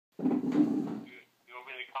You want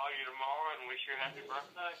me to call you tomorrow and wish you a happy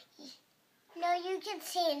birthday? No, you can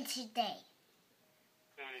say it today.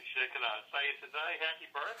 Can I say it today? Happy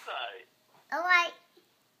birthday. All right.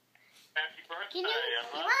 Happy birthday. Can you? I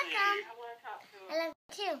love You're welcome. you. I want to talk to I love you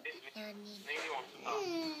too. No, Nene wants to talk.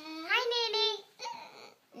 Hi, Nene.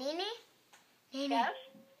 Nene? Nene. Yes?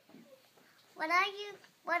 What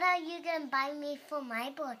are you gonna buy me for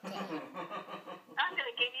my birthday? I'm going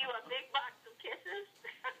to give you a big box of kisses.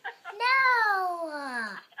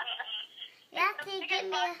 No. You have The to give biggest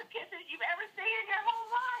me. box of kisses you've ever seen in your whole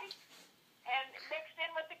life. And mixed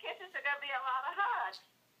in with the kisses are going to be a lot of hugs.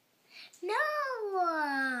 No.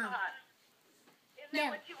 Isn't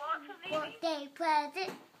that what you want from me? Birthday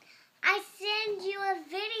present. I send you a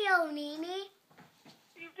video, Nene.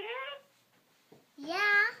 You did?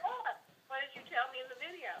 Yeah. What did you tell me in the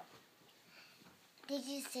video? Did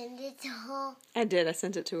you send it to her? I did. I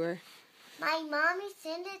sent it to her. My mommy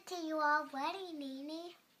sent it to you already,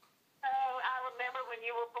 Nene. Oh, I remember when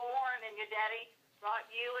you were born and your daddy brought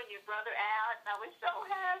you and your brother out, and I was so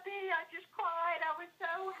happy. I just cried. I was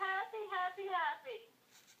so happy, happy, happy.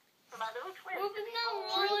 For my little twins to be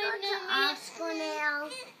born. Can we go to Oscar now?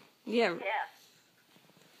 Yeah. Yes.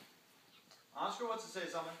 Oscar wants to say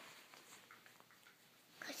something.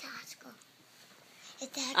 Go to Oscar. Is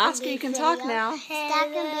that Oscar, you can talk now. Is that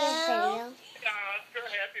going to be a video? Oscar,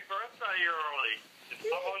 happy birthday early. It's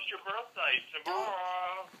almost your birthday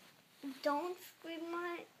tomorrow. Don't scream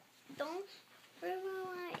my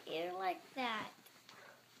ear like that.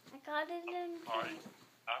 I got it in. Sorry.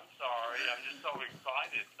 I'm sorry. I'm just so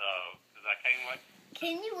excited, though, because I can't wait.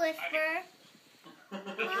 Can you whisper?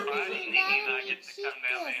 This Mommy, Friday, you Nene and I gotta get to come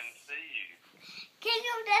down there and see you. Can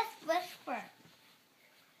you just whisper?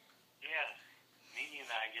 Yes. Nene and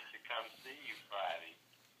I get to come see you Friday.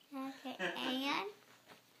 Okay, and?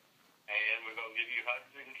 And we're going to give you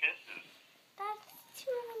hugs and kisses. That's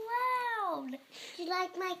too loud. Do you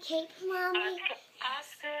like my cake, Mommy?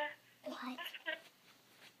 Oscar, What?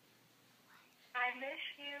 I miss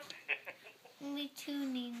you. Me too,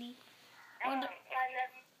 Nene. I love you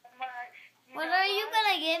so much. What are you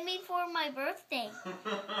gonna give me for my birthday? I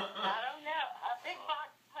don't know. A big box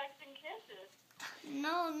of hugs and kisses.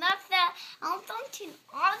 No, not that. I want something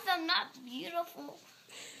awesome, not beautiful.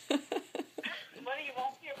 What do you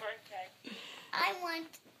want for your birthday? I want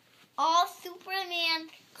all Superman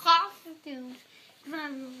costumes. I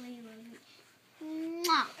really love you.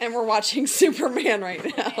 Mwah. And we're watching Superman right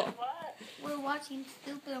now. And what? We're watching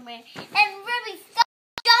Superman. And Ruby, stop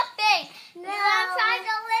jumping! No. I'm trying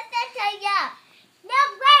to listen to you. No,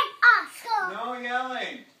 wait, Oscar. No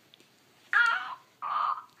yelling.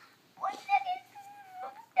 What did it do?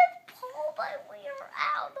 Just pull my ear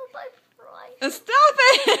out of my throat. Stop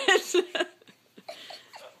it!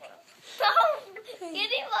 Stop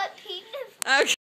getting my penis. Okay.